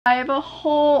I have a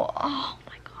whole, oh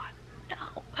my god, no.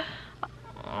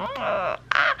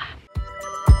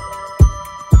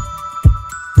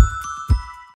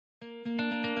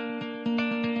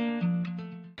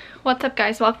 What's up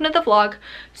guys, welcome to the vlog.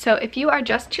 So if you are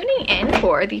just tuning in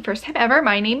for the first time ever,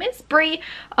 my name is Bri.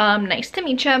 Nice to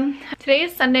meet you. Today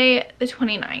is Sunday the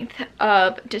 29th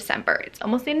of December. It's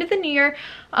almost the end of the new year.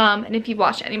 And if you've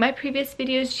watched any of my previous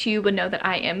videos, you would know that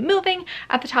I am moving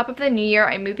at the top of the new year.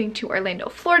 I'm moving to Orlando,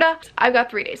 Florida. I've got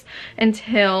 3 days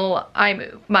until I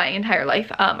move my entire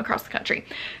life across the country.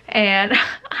 And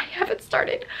I haven't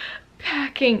started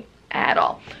packing at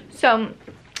all. So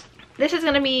this is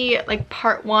gonna be like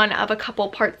part one of a couple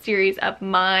part series of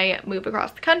my move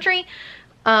across the country.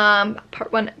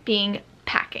 Part one being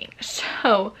packing.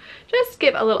 So just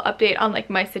give a little update on like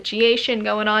my situation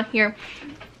going on here.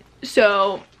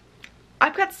 So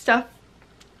I've got stuff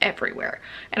everywhere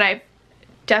and I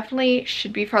definitely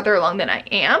should be farther along than I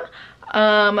am.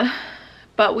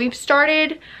 But we've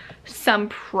started some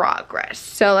progress.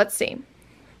 So let's see.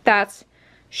 That's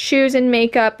shoes and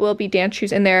makeup. Will be dance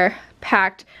shoes in there.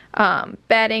 Packed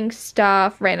bedding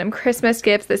stuff, random Christmas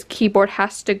gifts. This keyboard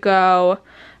has to go,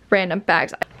 random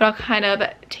bags. But I'll kind of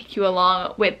take you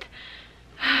along with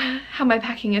how my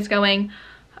packing is going,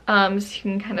 so you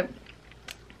can kind of,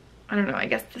 I don't know, I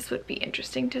guess this would be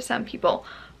interesting to some people,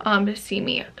 to see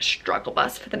me struggle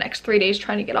bus for the next 3 days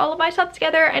trying to get all of my stuff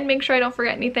together and make sure I don't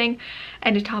forget anything.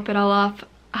 And to top it all off,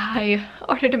 I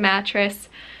ordered a mattress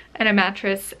and a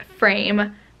mattress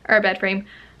frame, or a bed frame,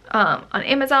 on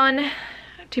Amazon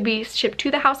to be shipped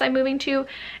to the house I'm moving to,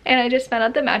 and I just found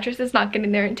out the mattress is not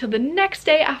getting there until the next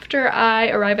day after I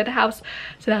arrive at the house.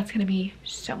 So that's gonna be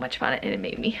so much fun and it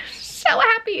made me so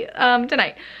happy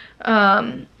tonight.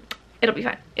 It'll be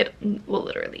fine. It will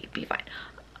literally be fine.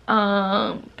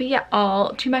 But yeah,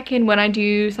 I'll tune back in when I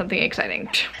do something exciting.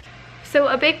 So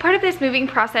a big part of this moving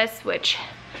process, which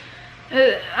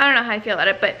I don't know how I feel about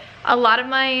it, but a lot of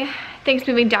my things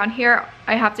moving down here,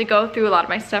 I have to go through a lot of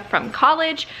my stuff from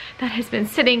college that has been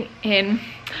sitting in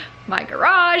my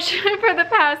garage for the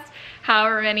past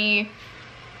however many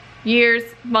years,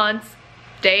 months,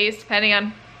 days, depending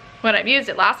on when I've used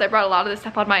it last. I brought a lot of this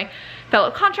stuff on my fellow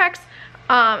contracts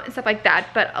and stuff like that,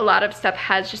 but a lot of stuff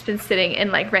has just been sitting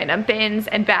in like random bins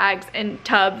and bags and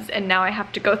tubs, and now I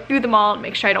have to go through them all and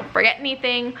make sure I don't forget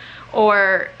anything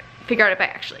or figure out if I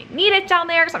actually need it down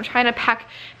there, because I'm trying to pack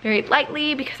very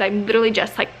lightly because I'm literally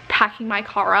just like packing my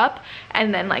car up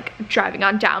and then like driving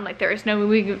on down. Like there is no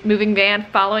moving van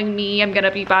following me. I'm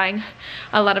gonna be buying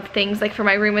a lot of things like for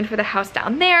my room and for the house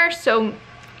down there, so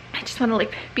I just want to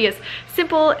like be as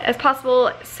simple as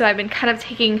possible. So I've been kind of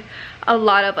taking a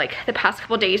lot of like the past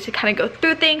couple days to kind of go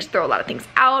through things, throw a lot of things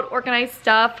out, organize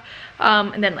stuff,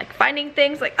 and then like finding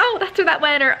things like, oh, that's where that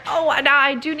went, or oh, now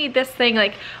I do need this thing,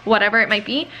 like whatever it might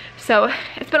be. So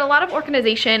it's been a lot of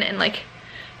organization and like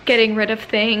getting rid of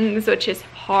things, which is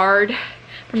hard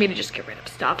for me to just get rid of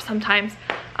stuff sometimes.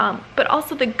 But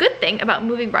also the good thing about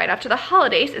moving right after the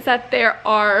holidays is that there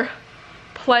are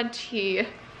plenty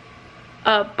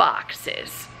of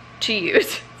boxes to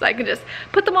use. So I can just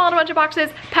put them all in a bunch of boxes,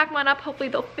 pack mine up. Hopefully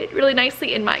they'll fit really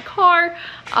nicely in my car,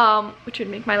 which would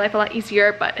make my life a lot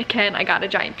easier. But again, I got a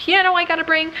giant piano I gotta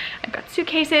bring. I've got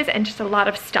suitcases and just a lot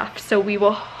of stuff. So we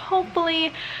will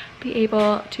hopefully be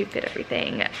able to fit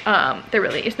everything. There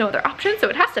really is no other option, so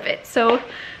it has to fit. So,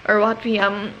 or we'll have to be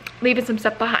leaving some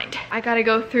stuff behind. I gotta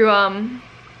go through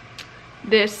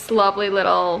this lovely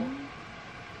little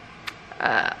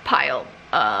pile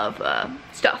of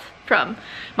stuff from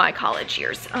my college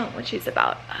years, which is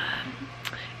about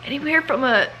anywhere from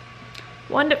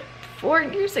 1 to 4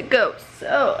 years ago.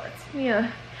 So it's gonna be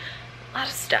a lot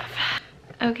of stuff.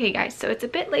 Okay guys, so it's a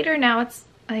bit later now. It's,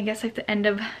 I guess, like the end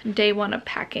of day 1 of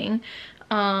packing.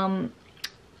 We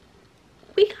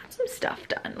got some stuff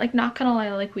done. Like, not gonna lie,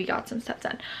 like we got some stuff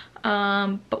done.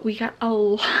 But we got a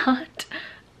lot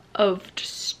of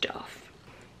stuff.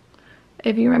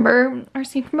 If you remember our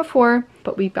scene from before,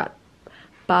 but we've got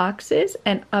boxes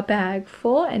and a bag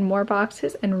full and more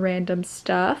boxes and random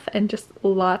stuff and just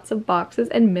lots of boxes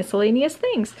and miscellaneous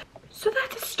things. So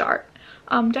that's a start.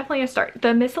 Definitely a start.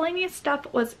 The miscellaneous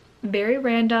stuff was very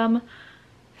random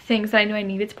things that I knew I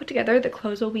needed to put together. The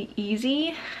clothes will be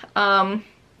easy,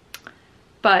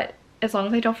 but as long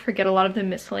as I don't forget a lot of the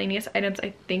miscellaneous items,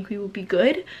 I think we will be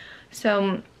good.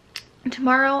 So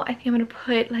tomorrow I think I'm gonna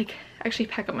put like, actually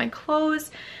pack up my clothes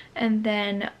and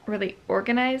then really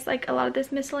organize like a lot of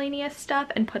this miscellaneous stuff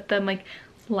and put them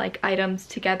like items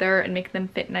together and make them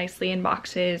fit nicely in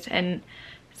boxes and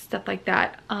stuff like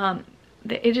that.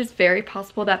 it is very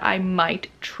possible that I might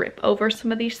trip over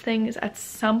some of these things at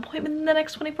some point within the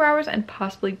next 24 hours and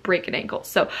possibly break an ankle.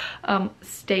 So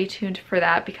stay tuned for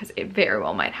that, because it very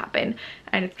well might happen,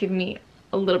 and it's giving me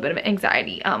a little bit of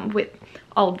anxiety with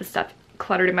all of the stuff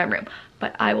cluttered in my room.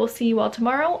 But I will see you all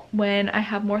tomorrow when I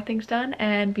have more things done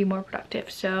and be more productive.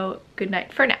 So good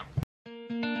night for now.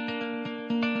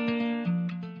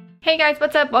 Hey guys,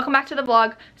 what's up? Welcome back to the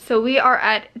vlog. So we are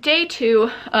at day 2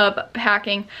 of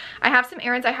packing. I have some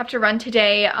errands I have to run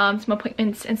today, some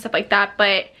appointments and stuff like that,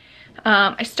 but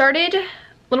I started a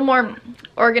little more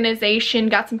organization,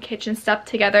 got some kitchen stuff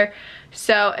together.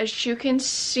 So as you can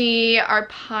see, our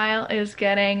pile is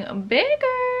getting bigger.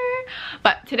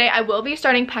 But today I will be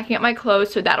starting packing up my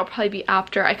clothes, so that'll probably be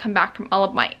after I come back from all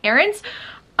of my errands.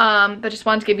 But just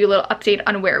wanted to give you a little update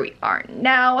on where we are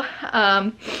now.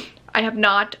 I have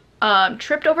not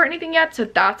tripped over anything yet, so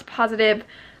that's positive,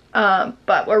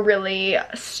 but we're really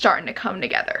starting to come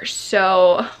together,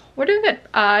 so we're doing good.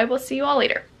 I will see you all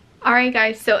later. All right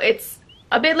guys, so it's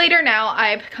a bit later now.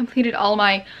 I've completed all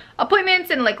my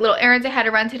appointments and like little errands I had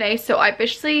to run today, so I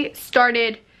officially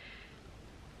started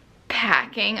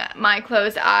packing my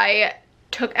clothes. I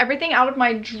took everything out of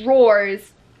my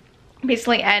drawers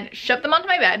basically and shoved them onto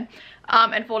my bed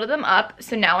and folded them up.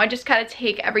 So now I just gotta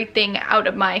take everything out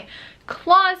of my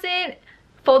closet,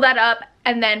 fold that up,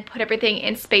 and then put everything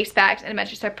in space bags and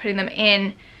eventually start putting them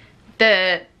in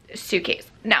the suitcase.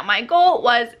 Now my goal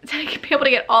was to be able to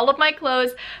get all of my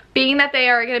clothes, being that they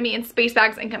are going to be in space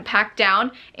bags and compact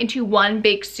down, into one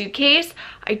big suitcase.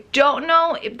 I don't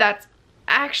know if that's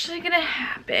actually going to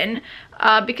happen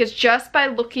because just by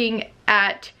looking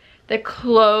at the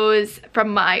clothes from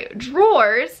my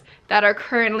drawers that are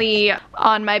currently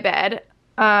on my bed,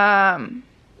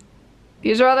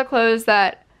 these are all the clothes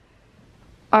that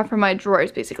are from my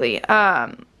drawers, basically.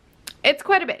 It's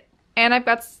quite a bit. And I've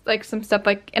got like some stuff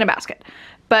like in a basket.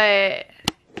 But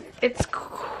it's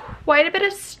quite a bit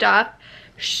of stuff.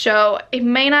 So it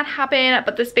may not happen,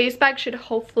 but the space bag should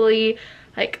hopefully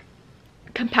like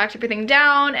compact everything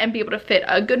down and be able to fit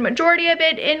a good majority of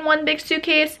it in one big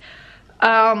suitcase.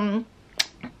 But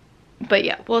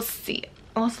yeah, we'll see.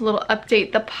 Also, a little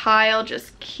update, the pile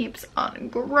just keeps on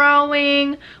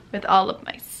growing with all of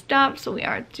my stuff, so we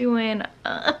are doing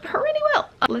pretty well.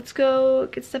 Let's go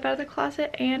get stuff out of the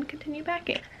closet and continue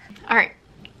packing. All right,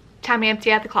 time to empty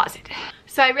out the closet.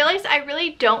 So I realized I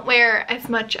really don't wear as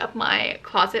much of my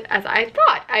closet as I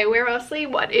thought. I wear mostly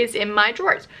what is in my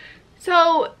drawers.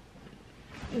 So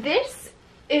this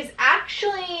is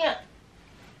actually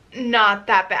not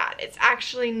that bad. It's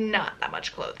actually not that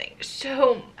much clothing.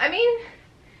 So, I mean,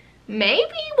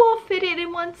 maybe we'll fit it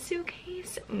in one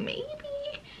suitcase, maybe.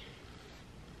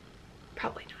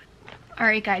 Probably not. All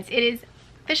right, guys, it is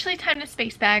officially time to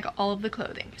space bag all of the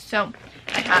clothing. So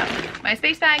I have my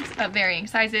space bags of varying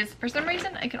sizes. For some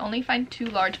reason, I can only find 2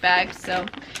 large bags, so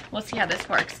we'll see how this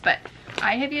works. But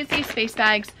I have used these space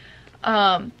bags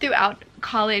throughout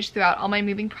college, throughout all my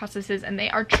moving processes, and they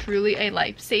are truly a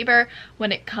lifesaver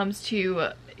when it comes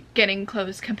to getting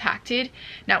clothes compacted.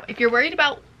 Now, if you're worried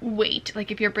about weight, like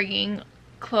if you're bringing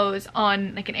clothes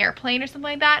on like an airplane or something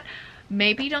like that,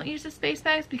 maybe don't use the space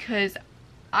bags, because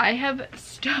I have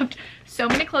stuffed so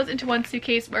many clothes into one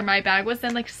suitcase where my bag was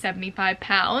then like 75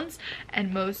 pounds,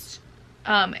 and most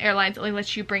airlines only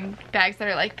let you bring bags that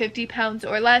are like 50 pounds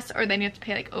or less, or then you have to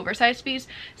pay like oversized fees.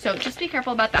 So just be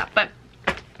careful about that. But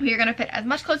we are going to fit as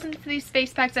much clothes into these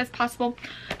space bags as possible.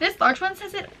 This large one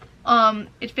says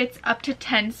it fits up to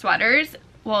 10 sweaters.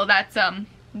 Well, that's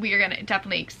we are going to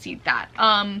definitely exceed that.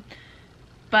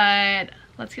 But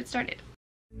let's get started.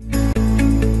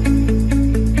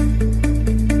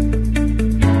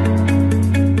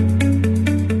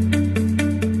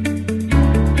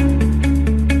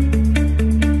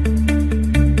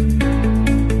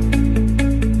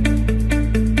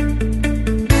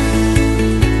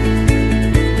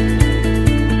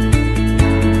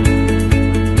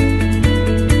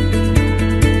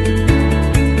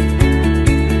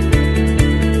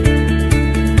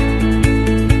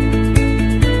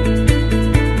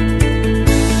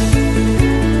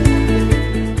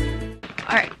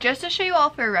 Just to show you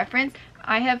all for a reference,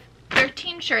 I have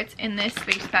 13 shirts in this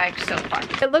space bag so far.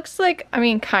 It looks like, I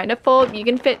mean, kind of full. You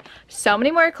can fit so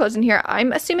many more clothes in here.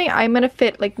 I'm assuming I'm gonna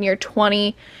fit like near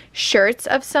 20 shirts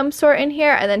of some sort in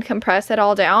here and then compress it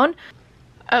all down.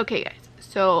 Okay guys,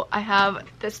 so I have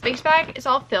the space bag is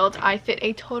all filled. I fit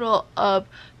a total of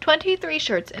 23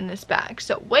 shirts in this bag,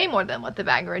 so way more than what the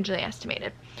bag originally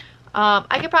estimated.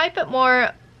 I could probably fit more,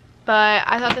 but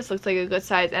I thought this looks like a good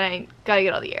size, and I gotta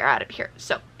get all the air out of here.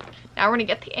 So now we're gonna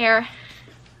get the air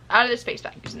out of the space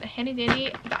bag using the handy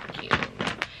dandy vacuum.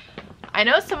 I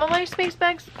know some of my space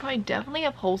bags probably definitely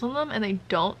have holes in them and they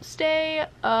don't stay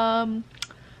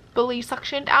fully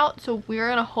suctioned out, so we're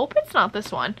gonna hope it's not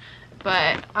this one,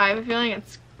 but I have a feeling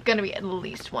it's gonna be at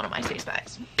least one of my space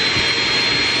bags.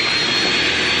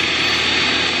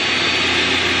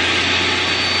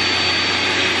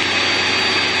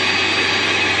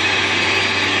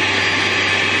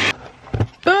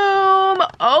 Boom!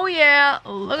 Oh yeah,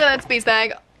 look at that space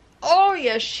bag. Oh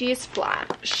yeah, she's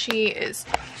flat. She is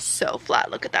so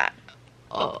flat, look at that.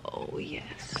 Oh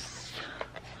yes.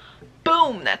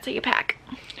 Boom, that's how you pack.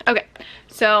 Okay,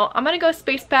 so I'm gonna go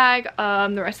space bag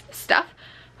the rest of the stuff.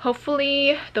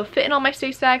 Hopefully they'll fit in all my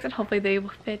space bags and hopefully they will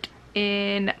fit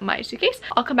in my suitcase.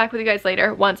 I'll come back with you guys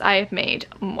later once I have made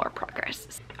more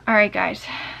progress. All right guys,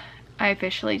 I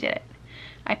officially did it.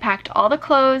 I packed all the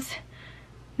clothes,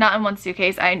 not in one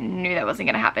suitcase. I knew that wasn't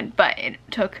gonna happen, but it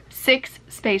took 6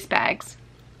 space bags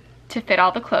to fit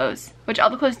all the clothes, which all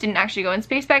the clothes didn't actually go in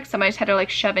space bags. Some I just had to like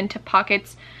shove into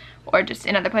pockets or just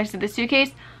in other places of the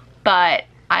suitcase, but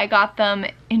I got them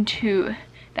into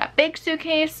that big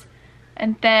suitcase,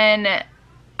 and then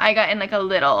I got in like a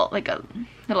little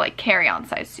carry-on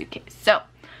size suitcase. So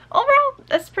overall,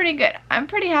 that's pretty good. I'm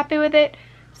pretty happy with it.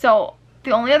 So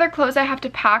the only other clothes I have to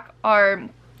pack are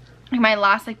my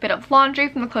last like bit of laundry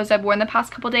from the clothes I've worn the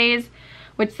past couple days,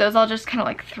 which those I'll just kind of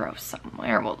like throw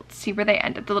somewhere. We'll see where they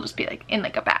end up. They'll just be like in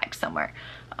like a bag somewhere.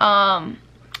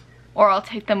 Or I'll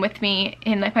take them with me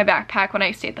in like my backpack when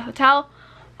I stay at the hotel.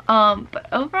 But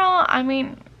overall, I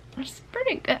mean, it's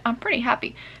pretty good. I'm pretty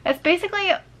happy. That's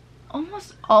basically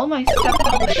almost all my stuff.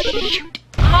 Oh shoot!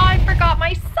 Oh, I forgot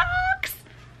my socks!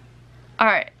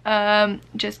 Alright,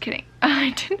 just kidding.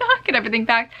 I did not get everything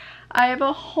packed. I have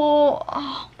a whole,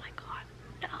 oh my god,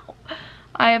 no.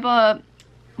 I have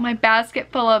my basket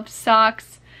full of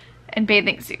socks and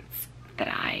bathing suits that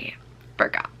I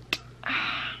forgot.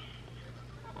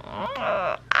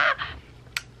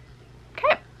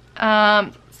 Okay,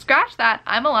 scratch that,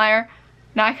 I'm a liar.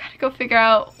 Now I gotta go figure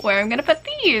out where I'm gonna put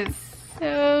these,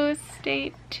 so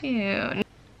stay tuned.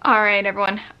 Alright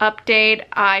everyone, update.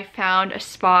 I found a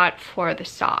spot for the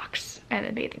socks and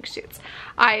the bathing suits.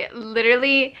 I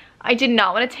did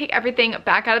not want to take everything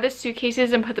back out of the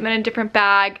suitcases and put them in a different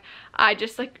bag. I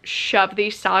just like shoved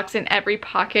these socks in every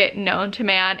pocket known to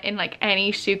man in like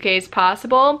any suitcase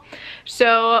possible.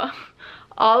 So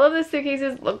all of the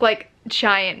suitcases look like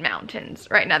giant mountains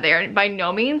right now. They are by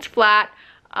no means flat.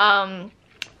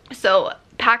 So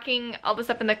packing all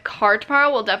this up in the car tomorrow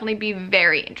will definitely be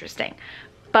very interesting.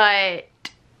 But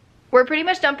we're pretty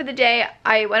much done for the day.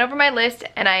 I went over my list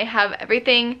and I have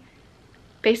everything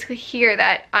basically here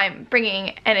that I'm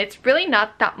bringing, and it's really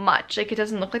not that much. Like, it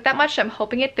doesn't look like that much. So I'm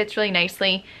hoping it fits really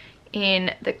nicely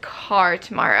in the car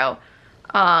tomorrow.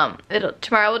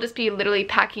 Tomorrow will just be literally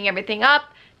packing everything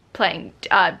up, playing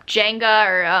Jenga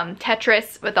or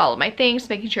Tetris with all of my things,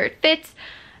 making sure it fits,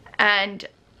 and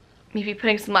maybe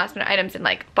putting some last minute items in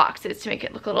like boxes to make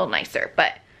it look a little nicer.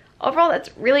 But overall, that's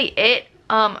really it.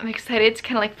 I'm excited to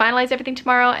kind of like finalize everything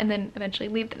tomorrow and then eventually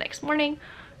leave the next morning.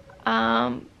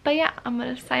 But yeah, I'm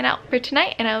gonna sign out for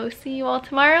tonight and I will see you all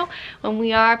tomorrow when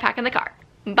we are packing the car.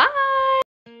 Bye!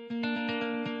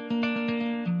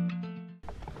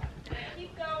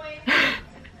 Keep going.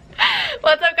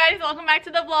 What's up guys, welcome back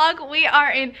to the vlog. We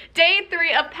are in day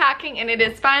 3 of packing and it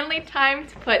is finally time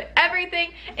to put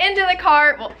everything into the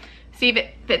car. Well, see if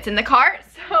it fits in the car.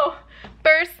 So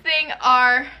first thing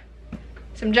are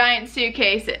some giant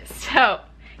suitcases. So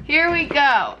here we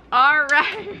go. All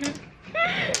right.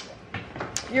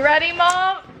 You ready,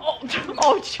 Mom? Oh,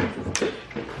 oh, Jesus.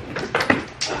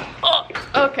 Oh,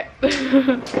 okay.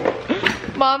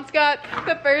 Mom's got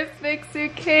the first big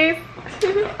suitcase.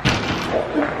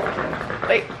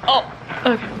 Wait, oh,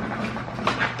 okay.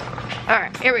 All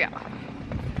right, here we go.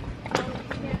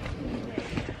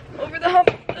 Over the hump.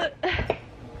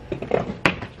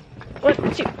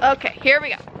 1, 2, okay, here we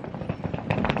go.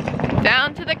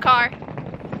 Down to the car.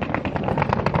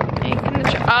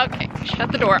 Okay,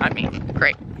 shut the door on me.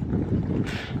 Great.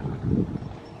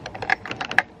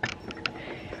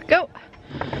 Go.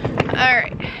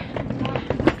 Alright.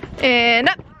 And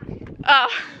up. Oh,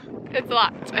 it's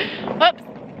locked. Whoops.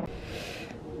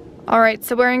 Alright,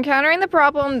 so we're encountering the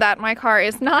problem that my car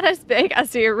is not as big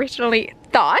as we originally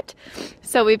thought.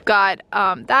 So we've got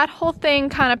that whole thing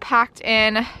kind of packed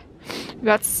in. We've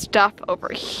got stuff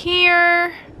over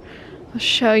here. I'll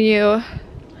show you.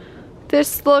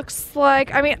 This looks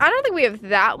like, I mean, I don't think we have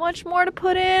that much more to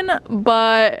put in,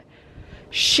 but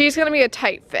she's gonna be a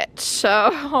tight fit.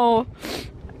 So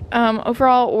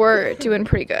overall, we're doing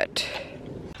pretty good.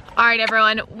 All right,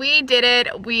 everyone, we did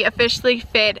it. We officially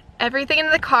fit everything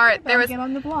into the car. There was get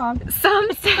on the vlog.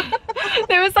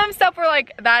 there was some stuff where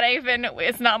like that even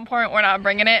it's not important. We're not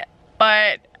bringing it,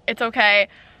 but it's okay.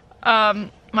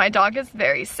 My dog is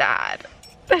very sad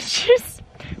that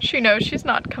she knows she's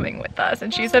not coming with us,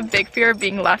 and she's a big fear of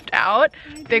being left out.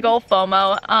 Big old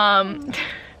FOMO.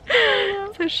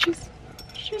 So she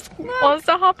wants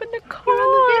to hop in the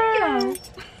car.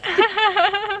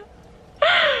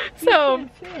 So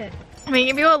let me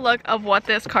give you a look of what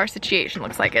this car situation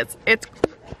looks like. It's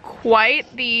quite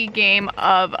the game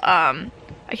of I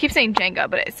keep saying Jenga,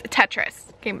 but it's a Tetris.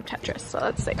 Game of Tetris. So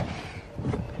let's see.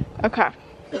 Okay.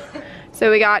 So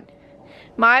we got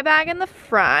my bag in the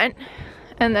front,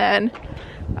 and then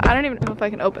I don't even know if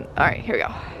I can open. All right, here we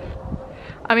go.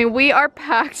 I mean, we are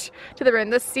packed to the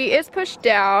rim. The seat is pushed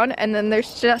down, and then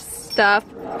there's just stuff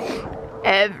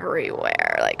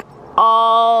everywhere, like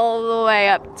all the way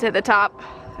up to the top.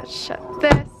 Let's shut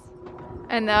this.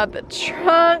 And now the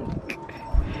trunk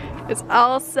is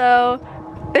also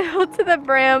filled to the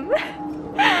brim.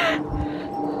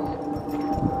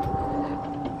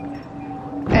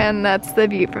 And that's the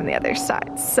view from the other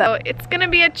side. So it's gonna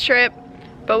be a trip,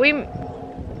 but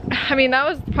I mean, that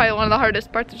was probably one of the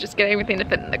hardest parts, of just getting everything to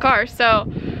fit in the car. So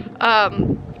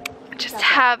just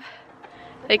have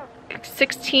like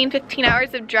 15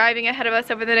 hours of driving ahead of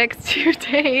us over the next 2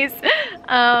 days.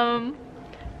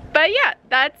 But yeah,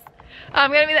 that's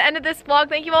gonna be the end of this vlog.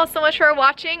 Thank you all so much for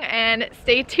watching, and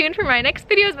stay tuned for my next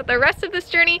videos with the rest of this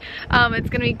journey. It's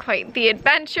gonna be quite the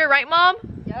adventure, right, Mom?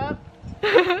 Yep.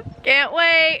 Can't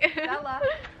wait.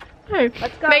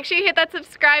 Let's go. Make sure you hit that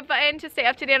subscribe button to stay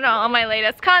up to date on all my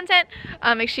latest content.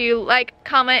 Make sure you like,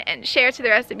 comment, and share to the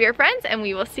rest of your friends, and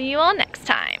we will see you all next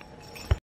time.